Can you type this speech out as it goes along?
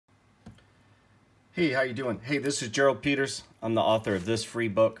Hey, how you doing? Hey, this is Gerald Peters. I'm the author of this free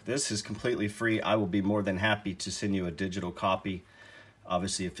book. This is completely free. I will be more than happy to send you a digital copy.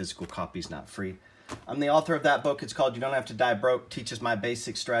 Obviously, a physical copy is not free. I'm the author of that book. It's called You Don't Have to Die Broke. Teaches my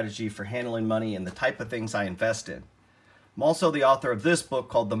basic strategy for handling money and the type of things I invest in. I'm also the author of this book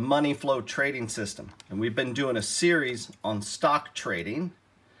called The Money Flow Trading System. And we've been doing a series on stock trading.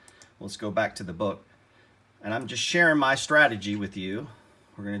 Let's go back to the book. And I'm just sharing my strategy with you.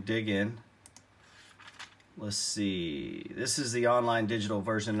 We're going to dig in. Let's see, this is the online digital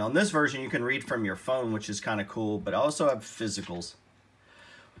version. On this version, you can read from your phone, which is kind of cool, but I also have physicals.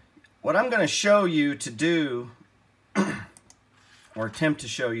 What I'm going to show you to do, or attempt to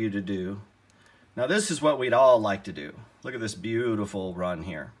show you to do, now this is what we'd all like to do. Look at this beautiful run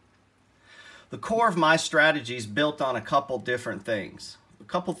here. The core of my strategy is built on a couple different things.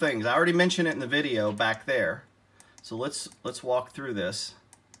 I already mentioned it in the video back there. So let's walk through this.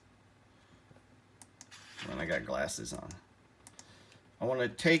 When I got glasses on. I want to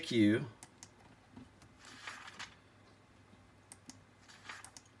take you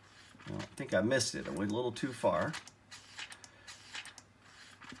I think I missed it. I went a little too far.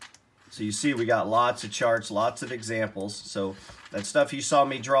 So you see we got lots of charts, lots of examples. So that stuff you saw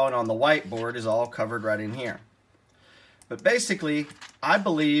me drawing on the whiteboard is all covered right in here. But basically, I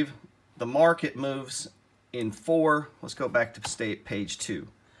believe the market moves in four, let's go back to page 2.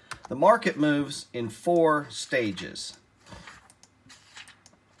 The market moves in 4 stages.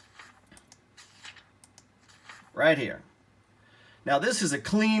 Right here. Now this is a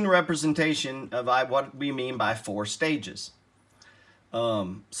clean representation of what we mean by 4 stages.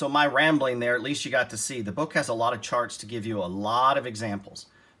 So my rambling there, at least you got to see. The book has a lot of charts to give you a lot of examples.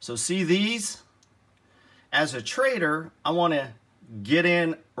 So see these? As a trader, I want to get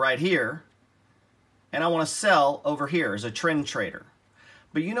in right here, and I want to sell over here as a trend trader.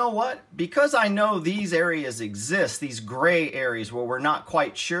 But you know what? Because I know these areas exist, these gray areas where we're not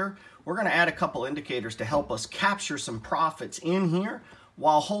quite sure, we're going to add a couple indicators to help us capture some profits in here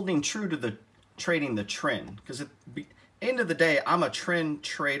while holding true to the trading the trend. Because at the end of the day, I'm a trend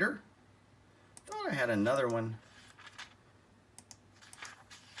trader. I thought I had another one.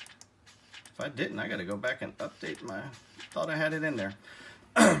 If I didn't, I got to go back and update my... Thought I had it in there.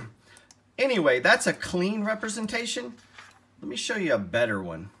 Anyway, that's a clean representation. Let me show you a better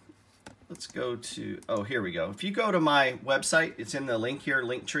one. Let's go to, oh, here we go. If you go to my website, it's in the link here,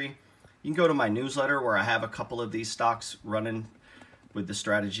 Linktree. You can go to my newsletter where I have a couple of these stocks running with the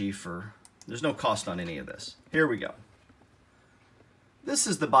strategy for, there's no cost on any of this. Here we go. This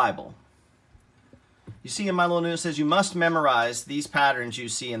is the Bible. You see in my little note, it says you must memorize these patterns you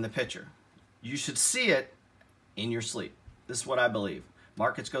see in the picture. You should see it in your sleep. This is what I believe.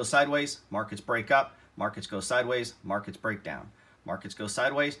 Markets go sideways, markets break up. Markets go sideways, markets break down. Markets go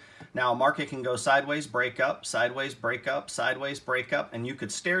sideways. Now a market can go sideways, break up, sideways, break up, sideways, break up, and you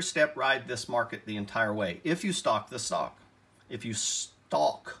could stair-step ride this market the entire way if you stalk the stock. If you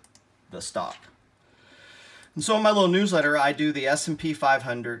stalk the stock. And so in my little newsletter, I do the S&P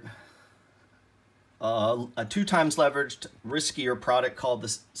 500, a 2 times leveraged, riskier product called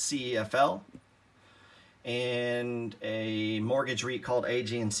the CEFL, and a mortgage REIT called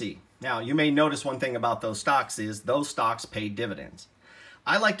AG&C. Now, you may notice one thing about those stocks is those stocks pay dividends.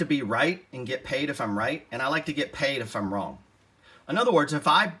 I like to be right and get paid if I'm right, and I like to get paid if I'm wrong. In other words, if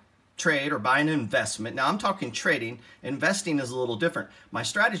I trade or buy an investment, now I'm talking trading, investing is a little different. My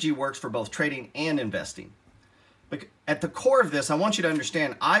strategy works for both trading and investing. But at the core of this, I want you to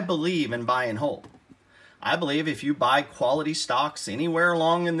understand, I believe in buy and hold. I believe if you buy quality stocks anywhere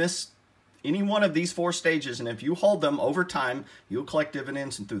along in any one of these 4 stages, and if you hold them over time, you'll collect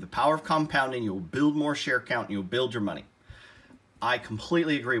dividends, and through the power of compounding, you'll build more share count, and you'll build your money. I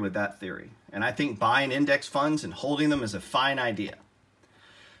completely agree with that theory, and I think buying index funds and holding them is a fine idea.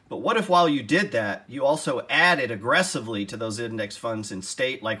 But what if while you did that, you also added aggressively to those index funds and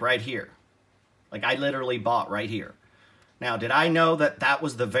stayed like right here? Like I literally bought right here. Now, did I know that that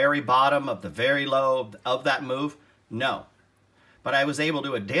was the very bottom of the very low of that move? No. But I was able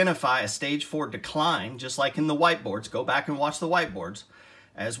to identify a stage 4 decline, just like in the whiteboards. Go back and watch the whiteboards.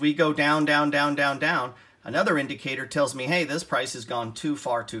 As we go down, down, down, down, down, another indicator tells me, hey, this price has gone too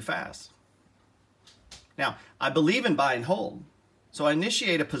far, too fast. Now, I believe in buy and hold. So I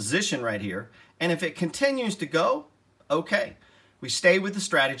initiate a position right here. And if it continues to go, okay. We stay with the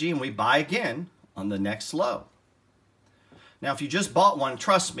strategy and we buy again on the next low. Now, if you just bought one,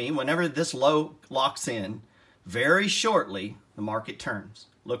 trust me, whenever this low locks in, very shortly, the market turns.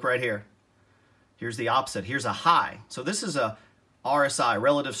 Look right here. Here's the opposite. Here's a high. So this is a RSI,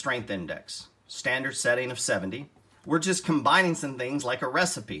 Relative Strength Index. Standard setting of 70. We're just combining some things like a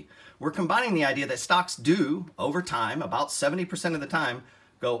recipe. We're combining the idea that stocks do, over time, about 70% of the time,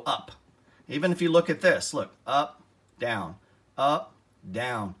 go up. Even if you look at this, look, up, down, up,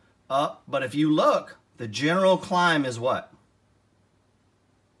 down, up. But if you look, the general climb is what?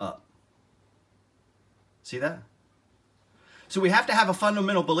 Up. See that? So we have to have a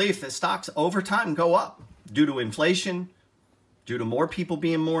fundamental belief that stocks over time go up due to inflation, due to more people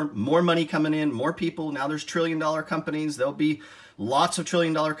being more money coming in, more people. Now there's trillion-dollar companies. There'll be lots of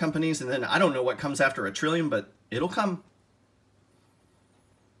trillion-dollar companies. And then I don't know what comes after a trillion, but it'll come.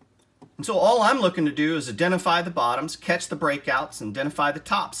 And so all I'm looking to do is identify the bottoms, catch the breakouts, and identify the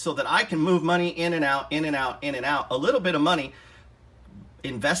tops so that I can move money in and out, in and out, in and out. A little bit of money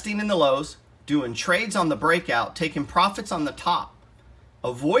investing in the lows, doing trades on the breakout, taking profits on the top,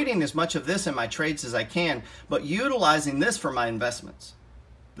 avoiding as much of this in my trades as I can, but utilizing this for my investments.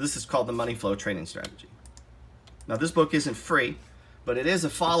 This is called the money flow trading strategy. Now this book isn't free, but it is a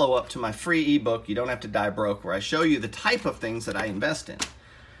follow-up to my free ebook, You Don't Have to Die Broke, where I show you the type of things that I invest in.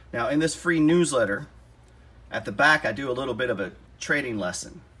 Now in this free newsletter, at the back I do a little bit of a trading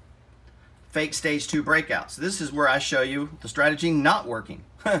lesson. Fake stage 2 breakouts. This is where I show you the strategy not working.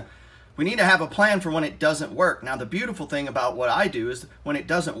 We need to have a plan for when it doesn't work. Now the beautiful thing about what I do is when it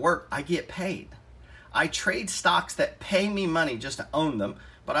doesn't work, I get paid. I trade stocks that pay me money just to own them,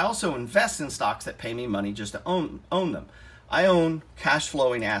 but I also invest in stocks that pay me money just to own them. I own cash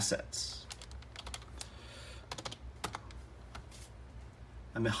flowing assets.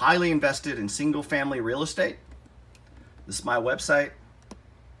 I'm highly invested in single family real estate. This is my website.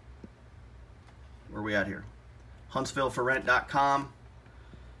 Where are we at here? HuntsvilleForRent.com.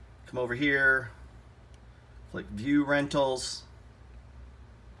 Come over here, click View Rentals.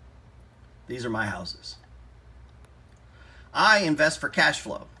 These are my houses. I invest for cash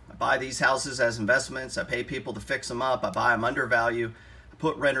flow. I buy these houses as investments. I pay people to fix them up. I buy them under value. I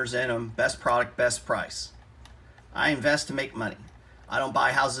put renters in them. Best product, best price. I invest to make money. I don't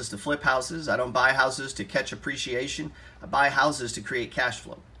buy houses to flip houses. I don't buy houses to catch appreciation. I buy houses to create cash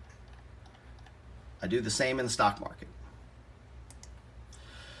flow. I do the same in the stock market.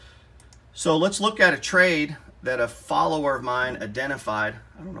 So let's look at a trade that a follower of mine identified.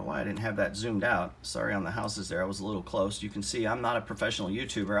 I don't know why I didn't have that zoomed out. Sorry on the houses there, I was a little close. You can see I'm not a professional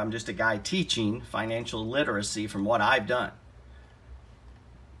YouTuber. I'm just a guy teaching financial literacy from what I've done.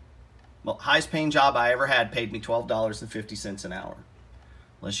 Well, highest paying job I ever had paid me $12.50 an hour.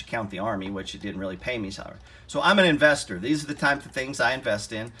 Unless you count the Army, which it didn't really pay me salary. So I'm an investor. These are the type of things I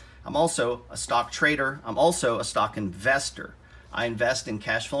invest in. I'm also a stock trader. I'm also a stock investor. I invest in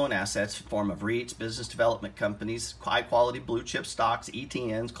cash flowing assets in the form of REITs, business development companies, high quality blue chip stocks,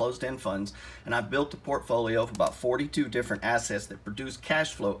 ETNs, closed-end funds, and I've built a portfolio of about 42 different assets that produce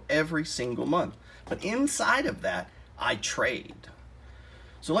cash flow every single month. But inside of that, I trade.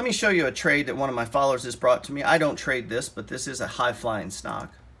 So let me show you a trade that one of my followers has brought to me. I don't trade this, but this is a high-flying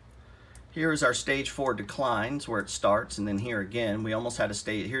stock. Here is our stage 4 declines where it starts, and then here again, we almost had a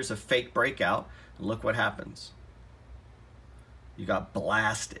stage. Here's a fake breakout, and look what happens. You got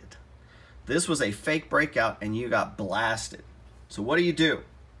blasted. This was a fake breakout and you got blasted. So what do?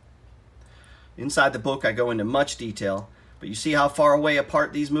 Inside the book I go into much detail, but you see how far away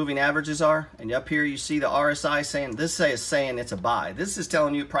apart these moving averages are? And up here you see the RSI saying, this is saying it's a buy. This is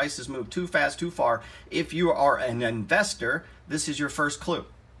telling you prices move too fast, too far. If you are an investor, this is your first clue.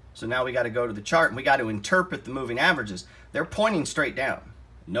 So now we got to go to the chart and we got to interpret the moving averages. They're pointing straight down.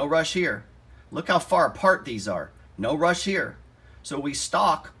 No rush here. Look how far apart these are. No rush here. So we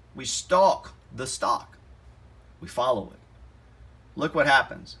stalk the stock. We follow it. Look what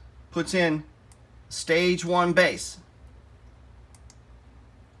happens. Puts in stage 1 base.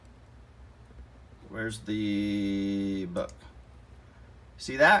 Where's the book?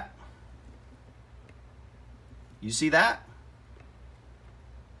 See that? You see that?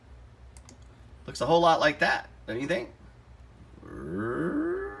 Looks a whole lot like that, don't you think?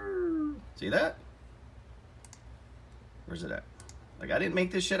 See that? Where's it at? Like, I didn't make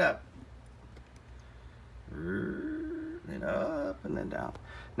this shit up. And up and then down.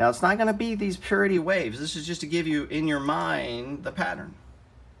 Now, it's not going to be these purity waves. This is just to give you in your mind the pattern.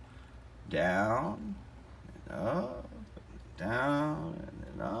 Down and up, and down and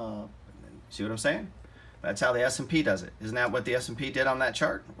then up. And then, see what I'm saying? That's how the S&P does it. Isn't that what the S&P did on that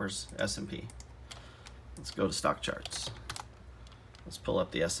chart? Where's S&P? Let's go to stock charts. Let's pull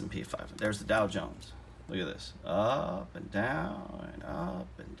up the S&P 500. There's the Dow Jones. Look at this. Up and down and up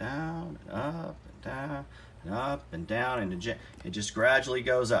and down and up and down and up and down. And it just gradually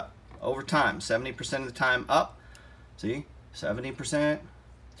goes up over time. 70% of the time up. See? 70%,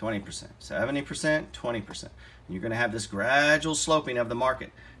 20%, 70%, 20%. And you're going to have this gradual sloping of the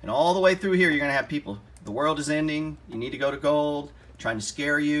market. And all the way through here, you're going to have people, the world is ending, you need to go to gold, trying to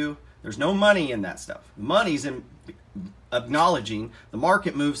scare you. There's no money in that stuff. The money's in acknowledging the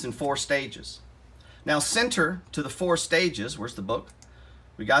market moves in 4 stages. Now center to the 4 stages. Where's the book?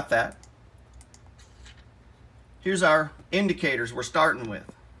 We got that. Here's our indicators we're starting with.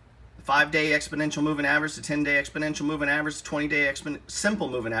 The 5-day exponential moving average, the 10-day exponential moving average, the 20-day simple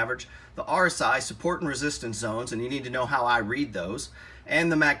moving average, the RSI, support and resistance zones, and you need to know how I read those,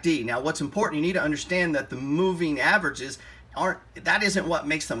 and the MACD. Now what's important, you need to understand that the moving averages that isn't what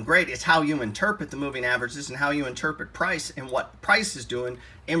makes them great. It's how you interpret the moving averages and how you interpret price and what price is doing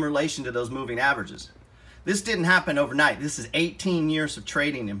in relation to those moving averages. This didn't happen overnight. This is 18 years of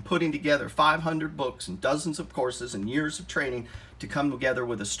trading and putting together 500 books and dozens of courses and years of training to come together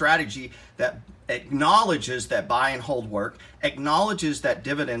with a strategy that acknowledges that buy and hold work, acknowledges that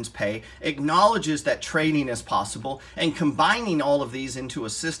dividends pay, acknowledges that trading is possible, and combining all of these into a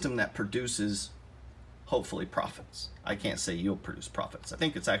system that produces hopefully profits. I can't say you'll produce profits. I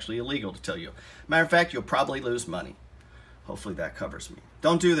think it's actually illegal to tell you. Matter of fact, you'll probably lose money. Hopefully that covers me.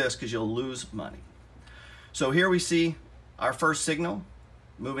 Don't do this because you'll lose money. So here we see our first signal.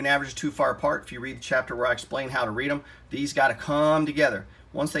 Moving averages too far apart. If you read the chapter where I explain how to read them, these got to come together.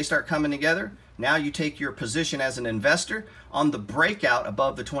 Once they start coming together, now you take your position as an investor. On the breakout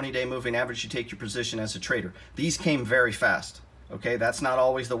above the 20-day moving average, you take your position as a trader. These came very fast. Okay, that's not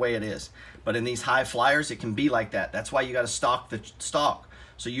always the way it is. But in these high flyers, it can be like that. That's why you got to stock the stock.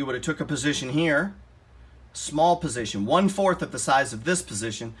 So you would have took a position here, small position, 1/4 of the size of this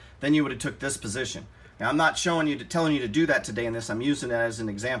position, then you would have took this position. Now I'm not telling you to do that today in this. I'm using it as an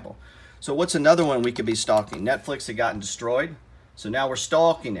example. So what's another one we could be stalking? Netflix had gotten destroyed. So now we're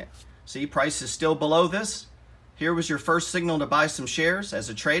stalking it. See, price is still below this. Here was your first signal to buy some shares as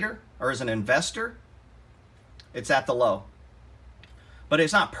a trader or as an investor. It's at the low. But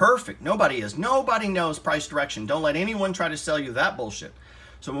it's not perfect. Nobody knows price direction. Don't let anyone try to sell you that bullshit.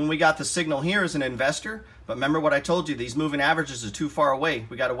 So when we got the signal here as an investor, but remember what I told you, these moving averages are too far away.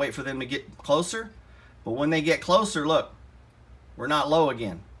 We got to wait for them to get closer. But when they get closer, look, we're not low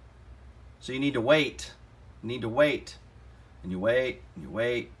again. So you need to wait. You need to wait. And you wait, and you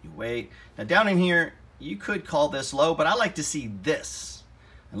wait, you wait. Now down in here, you could call this low, but I like to see this.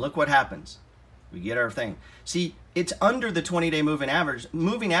 And look what happens. We get our thing. See, it's under the 20-day moving average.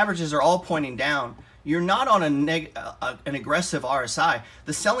 Moving averages are all pointing down. You're not on an aggressive RSI.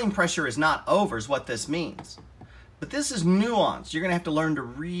 The selling pressure is not over is what this means. But this is nuance. You're going to have to learn to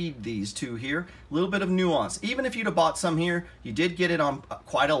read these two here. A little bit of nuance. Even if you'd have bought some here, you did get it on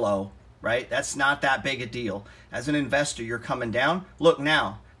quite a low, right? That's not that big a deal. As an investor, you're coming down. Look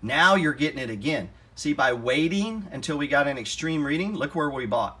now. Now you're getting it again. See, by waiting until we got an extreme reading, look where we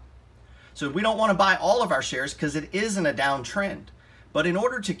bought. So we don't want to buy all of our shares because it isn't a downtrend. But in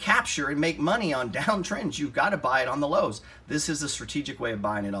order to capture and make money on downtrends, you've got to buy it on the lows. This is a strategic way of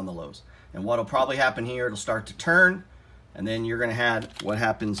buying it on the lows. And what will probably happen here, it'll start to turn, and then you're going to have what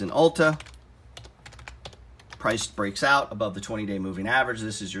happens in Ulta. Price breaks out above the 20-day moving average.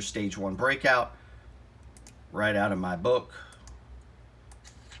 This is your stage 1 breakout. Right out of my book.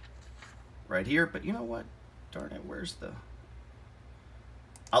 Right here. But you know what? Darn it, where's the...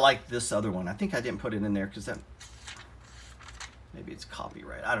 I like this other one. I think I didn't put it in there because that... Maybe it's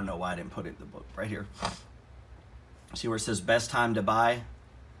copyright. I don't know why I didn't put it in the book. Right here. See where it says best time to buy?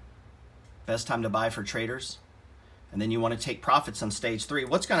 Best time to buy for traders. And then you want to take profits on stage 3.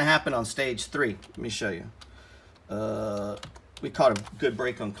 What's going to happen on stage 3? Let me show you. We caught a good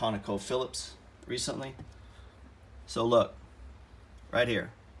break on ConocoPhillips recently. So look, right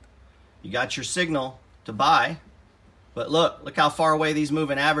here. You got your signal to buy. But look how far away these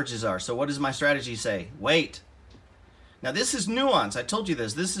moving averages are. So what does my strategy say? Wait. Now this is nuance. I told you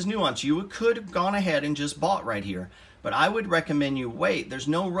this. This is nuance. You could have gone ahead and just bought right here. But I would recommend you wait. There's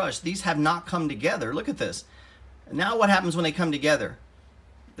no rush. These have not come together. Look at this. And now what happens when they come together?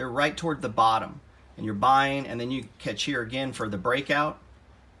 They're right toward the bottom. And you're buying, and then you catch here again for the breakout.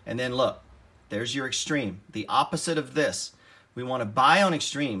 And then look, there's your extreme. The opposite of this. We want to buy on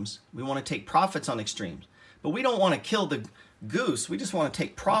extremes. We want to take profits on extremes. But we don't want to kill the goose. We just want to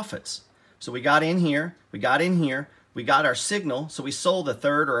take profits. So we got in here. We got in here. We got our signal. So we sold a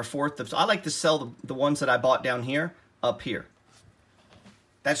third or a fourth. I like to sell the ones that I bought down here up here.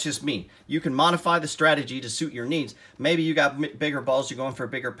 That's just me. You can modify the strategy to suit your needs. Maybe you got bigger balls. You're going for a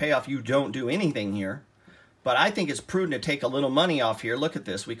bigger payoff. You don't do anything here. But I think it's prudent to take a little money off here. Look at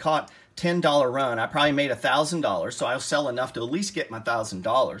this. We caught $10 run. I probably made $1,000. So I'll sell enough to at least get my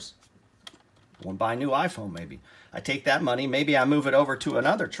 $1,000. I want to buy a new iPhone maybe. I take that money, maybe I move it over to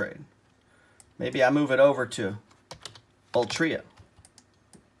another trade. Maybe I move it over to Altria.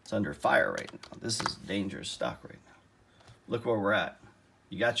 It's under fire right now. This is dangerous stock right now. Look where we're at.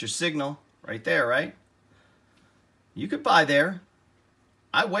 You got your signal right there, right? You could buy there.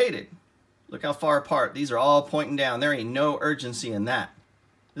 I waited. Look how far apart. These are all pointing down. There ain't no urgency in that.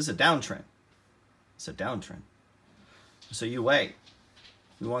 This is a downtrend. It's a downtrend. So you wait.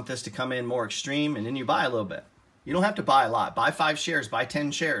 We want this to come in more extreme, and then you buy a little bit. You don't have to buy a lot. Buy 5 shares, buy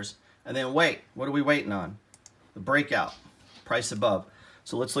 10 shares, and then wait. What are we waiting on? The breakout, price above.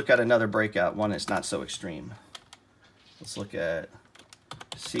 So let's look at another breakout, one that's not so extreme. Let's look at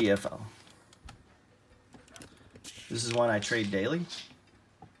CFO. This is one I trade daily.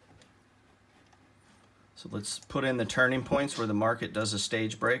 So let's put in the turning points where the market does a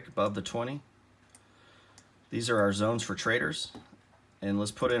stage break above the 20. These are our zones for traders. And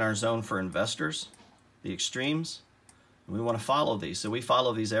let's put in our zone for investors, the extremes. And we want to follow these. So we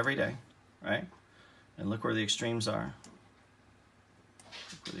follow these every day, right? And look where the extremes are.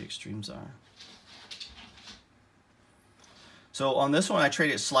 Look where the extremes are. So on this one, I trade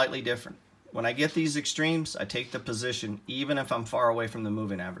it slightly different. When I get these extremes, I take the position even if I'm far away from the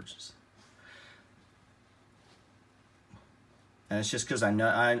moving averages. And it's just because I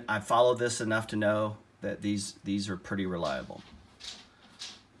know I follow this enough to know that these are pretty reliable.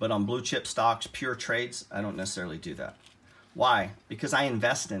 But on blue chip stocks, pure trades, I don't necessarily do that. Why? Because I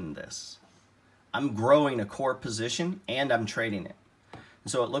invest in this. I'm growing a core position and I'm trading it. And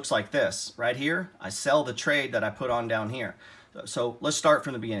so it looks like this. Right here, I sell the trade that I put on down here. So let's start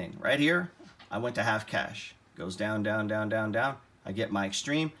from the beginning. Right here, I went to half cash. Goes down, down, down, down, down. I get my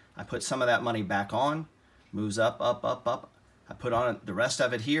extreme. I put some of that money back on. Moves up, up, up, up. I put on the rest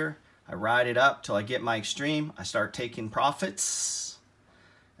of it here. I ride it up till I get my extreme. I start taking profits.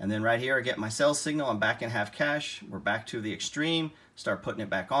 And then right here, I get my sell signal. I'm back in half cash. We're back to the extreme. Start putting it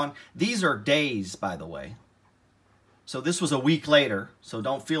back on. These are days, by the way. So this was a week later. So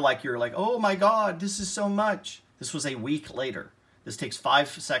don't feel like you're like, oh my God, this is so much. This was a week later. This takes 5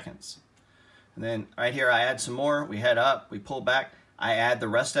 seconds. And then right here, I add some more. We head up. We pull back. I add the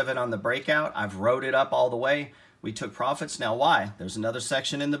rest of it on the breakout. I've rode it up all the way. We took profits. Now why? There's another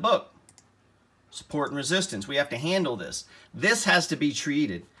section in the book. Support and resistance. We have to handle this. This has to be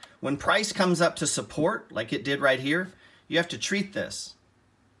treated. When price comes up to support, like it did right here, you have to treat this.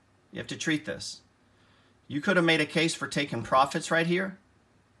 You have to treat this. You could have made a case for taking profits right here.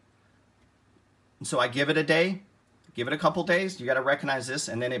 And so I give it a day, give it a couple days. You got to recognize this,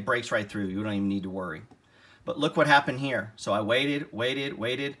 and then it breaks right through. You don't even need to worry. But look what happened here. So I waited, waited,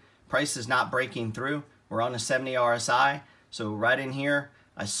 waited. Price is not breaking through. We're on a 70 RSI. So right in here,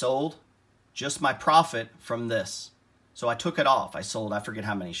 I sold just my profit from this. So I took it off. I sold, I forget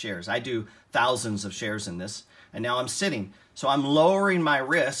how many shares. I do thousands of shares in this. And now I'm sitting. So I'm lowering my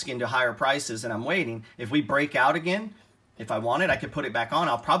risk into higher prices and I'm waiting. If we break out again, if I want it, I could put it back on.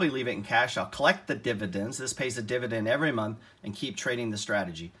 I'll probably leave it in cash. I'll collect the dividends. This pays a dividend every month and keep trading the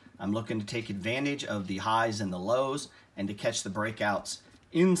strategy. I'm looking to take advantage of the highs and the lows and to catch the breakouts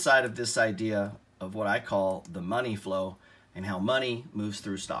inside of this idea of what I call the money flow and how money moves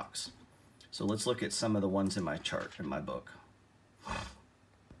through stocks. So let's look at some of the ones in my chart, in my book.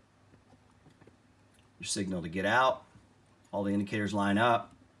 Your signal to get out. All the indicators line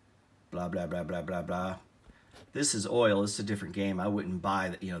up. Blah, blah, blah, blah, blah, blah. This is oil. This is a different game. I wouldn't buy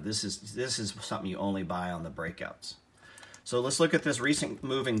that. You know, this is something you only buy on the breakouts. So let's look at this recent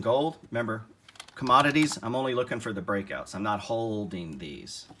move in gold. Remember, commodities, I'm only looking for the breakouts. I'm not holding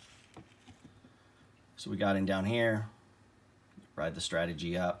these. So we got in down here. Ride the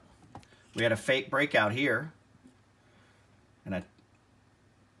strategy up. We had a fake breakout here. And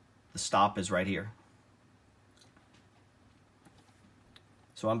the stop is right here.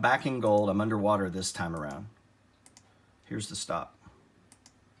 So I'm back in gold. I'm underwater this time around. Here's the stop.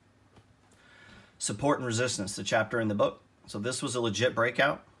 Support and resistance, the chapter in the book. So this was a legit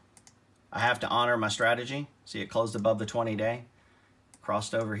breakout. I have to honor my strategy. See, it closed above the 20-day.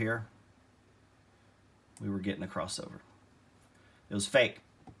 Crossed over here. We were getting a crossover. It was fake.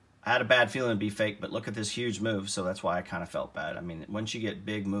 I had a bad feeling it'd be fake, but look at this huge move, so that's why I kind of felt bad. I mean, once you get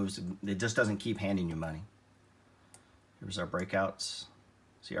big moves, it just doesn't keep handing you money. Here's our breakouts.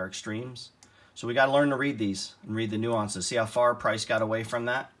 See our extremes? So we got to learn to read these and read the nuances. See how far price got away from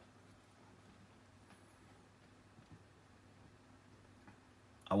that?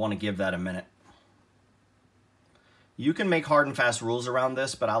 I want to give that a minute. You can make hard and fast rules around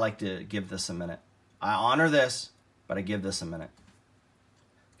this, but I like to give this a minute. I honor this, but I give this a minute.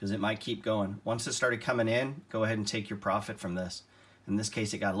 Because it might keep going. Once it started coming in, go ahead and take your profit from this. In this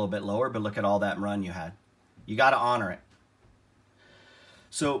case, it got a little bit lower, but look at all that run you had. You got to honor it.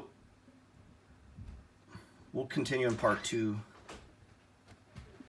 So we'll continue in part 2.